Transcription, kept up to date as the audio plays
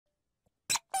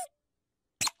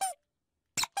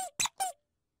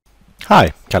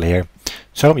Hi, Kelly here.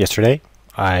 So yesterday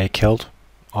I killed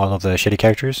all of the shitty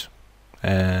characters,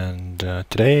 and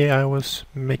today I was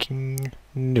making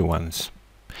new ones,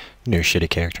 new shitty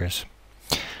characters.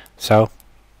 So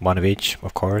one of each,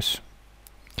 of course.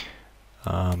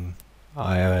 I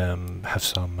have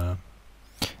some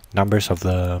numbers of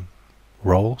the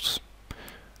roles,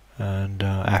 and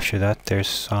after that there's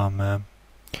some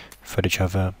footage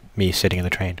of me sitting in the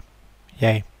train.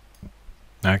 Yay!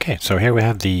 Okay, so here we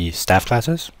have the staff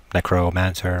classes: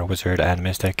 Necromancer, Wizard, and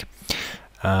Mystic.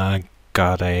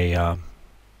 Got a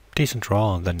decent roll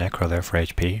on the Necro there for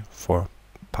HP, 4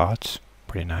 pots,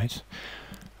 pretty nice.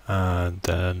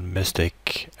 The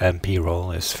Mystic MP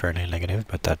roll is fairly negative,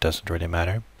 but that doesn't really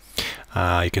matter.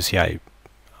 You can see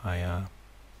I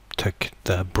took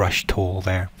the brush tool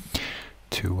there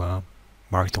to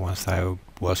mark the ones that I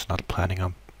was not planning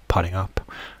on potting up.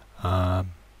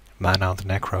 Mana on the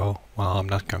Necro, well, I'm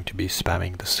not going to be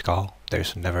spamming the skull.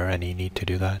 There's never any need to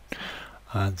do that.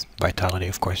 Vitality,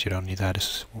 of course, you don't need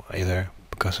that either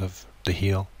because of the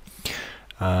heal.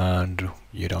 And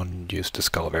you don't use the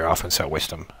skull very often, so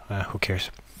Wisdom, who cares?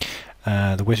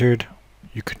 The Wizard,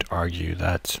 you could argue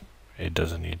that it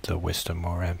doesn't need the Wisdom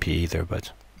or MP either,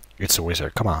 but it's a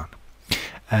Wizard, come on.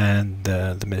 And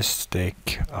the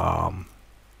Mystic,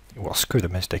 well, screw the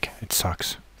Mystic, it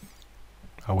sucks.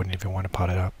 I wouldn't even want to pot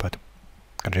it up, but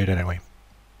I'm gonna do it anyway.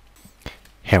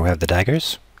 Here we have the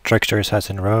daggers. Trickster,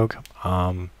 Assassin, Rogue.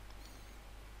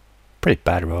 Pretty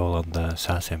bad roll on the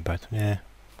Assassin, but yeah,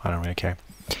 I don't really care.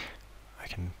 I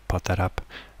can pot that up.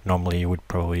 Normally you would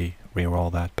probably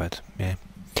re-roll that, but yeah.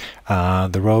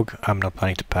 The Rogue, I'm not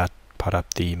planning to pot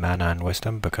up the Mana and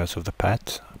Wisdom because of the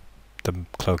pet. The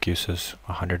Cloak uses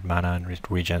 100 mana and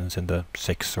regens in the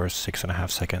 6 or 6.5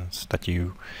 seconds that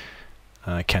you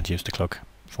can't use the Cloak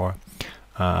for.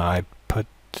 I put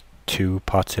 2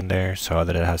 pots in there so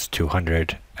that it has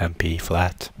 200 MP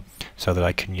flat, so that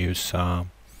I can use what's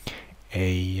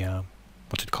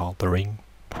it called, the ring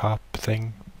prop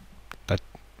thing that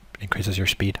increases your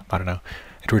speed. I don't know.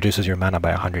 It reduces your mana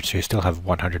by 100, so you still have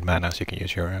 100 mana, so you can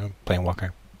use your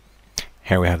Planewalker.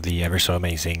 Here we have the ever so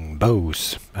amazing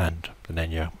bows and the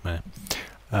ninja.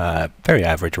 Very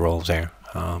average rolls there.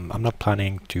 I'm not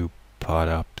planning to pot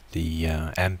up the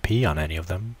MP on any of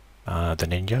them, the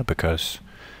ninja, because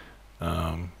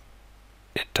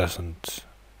it doesn't,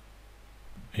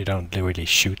 you don't really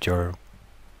shoot your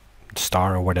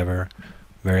star or whatever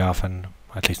very often.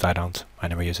 At least I don't. I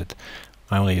never use it.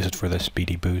 I only use it for the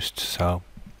speedy boost, so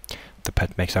the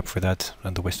pet makes up for that,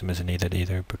 and the Wisdom isn't needed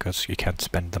either because you can't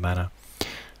spend the mana.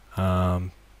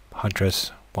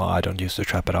 Huntress, well, I don't use the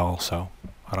trap at all, so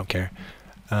I don't care.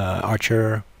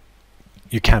 Archer,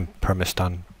 you can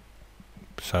perma-stun,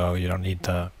 so you don't need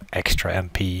the extra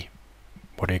MP.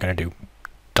 What are you gonna do?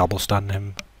 Double stun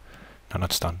him? No,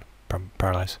 not stun.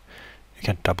 Paralyze. You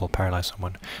can't double paralyze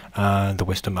someone. The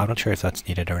Wisdom, I'm not sure if that's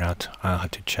needed or not. I'll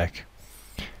have to check.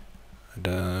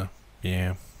 And,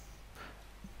 yeah.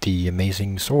 The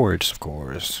amazing swords, of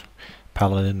course.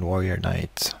 Paladin, Warrior,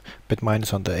 Knight. Bit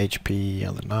minus on the HP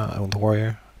on the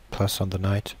Warrior, plus on the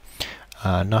Knight.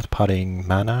 Not potting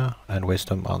Mana and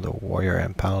Wisdom on the Warrior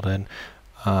and Paladin.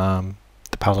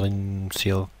 The Paladin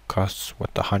seal costs,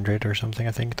 what, 100 or something,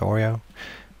 I think, the Oreo.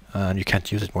 And you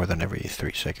can't use it more than every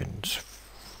 3 seconds,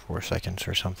 4 seconds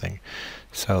or something.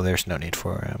 So there's no need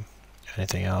for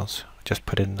anything else. Just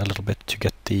put in a little bit to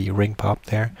get the ring pop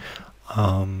there.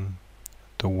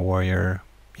 The Warrior,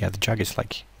 yeah, the jug is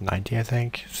like 90, I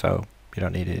think, so you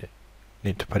don't need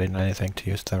to put in anything to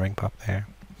use the ring pop there.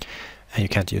 And you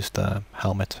can't use the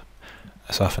helmet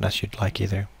as often as you'd like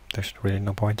either. There's really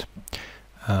no point.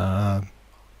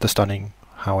 The stunning,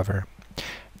 however,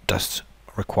 does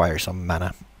require some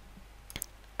mana.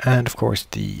 And of course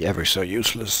the ever so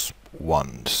useless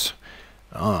wands.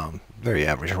 Very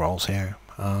average rolls here.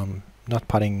 Not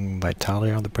potting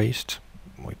Vitality on the Priest,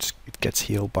 which it gets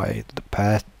healed by the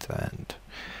pet and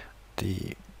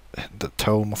the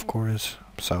tome, of course.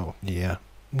 So yeah,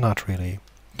 not really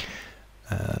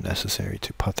necessary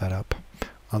to pot that up.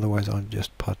 Otherwise I'll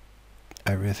just pot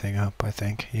everything up, I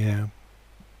think. Yeah.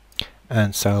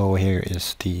 And so here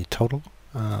is the total.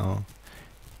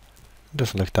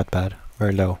 Doesn't look that bad.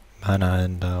 Very low mana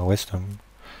and Wisdom,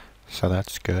 so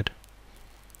that's good.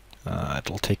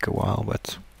 It'll take a while,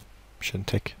 but shouldn't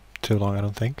take too long, I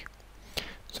don't think.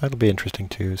 So it'll be interesting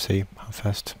to see how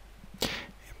fast it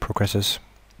progresses.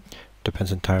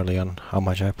 Depends entirely on how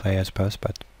much I play, I suppose,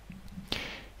 but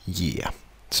yeah.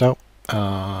 So,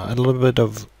 a little bit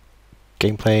of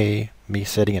gameplay, me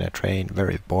sitting in a train,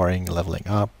 very boring, leveling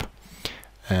up,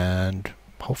 and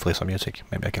hopefully some music.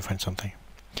 Maybe I can find something.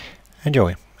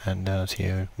 Enjoy, and see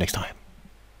you next time.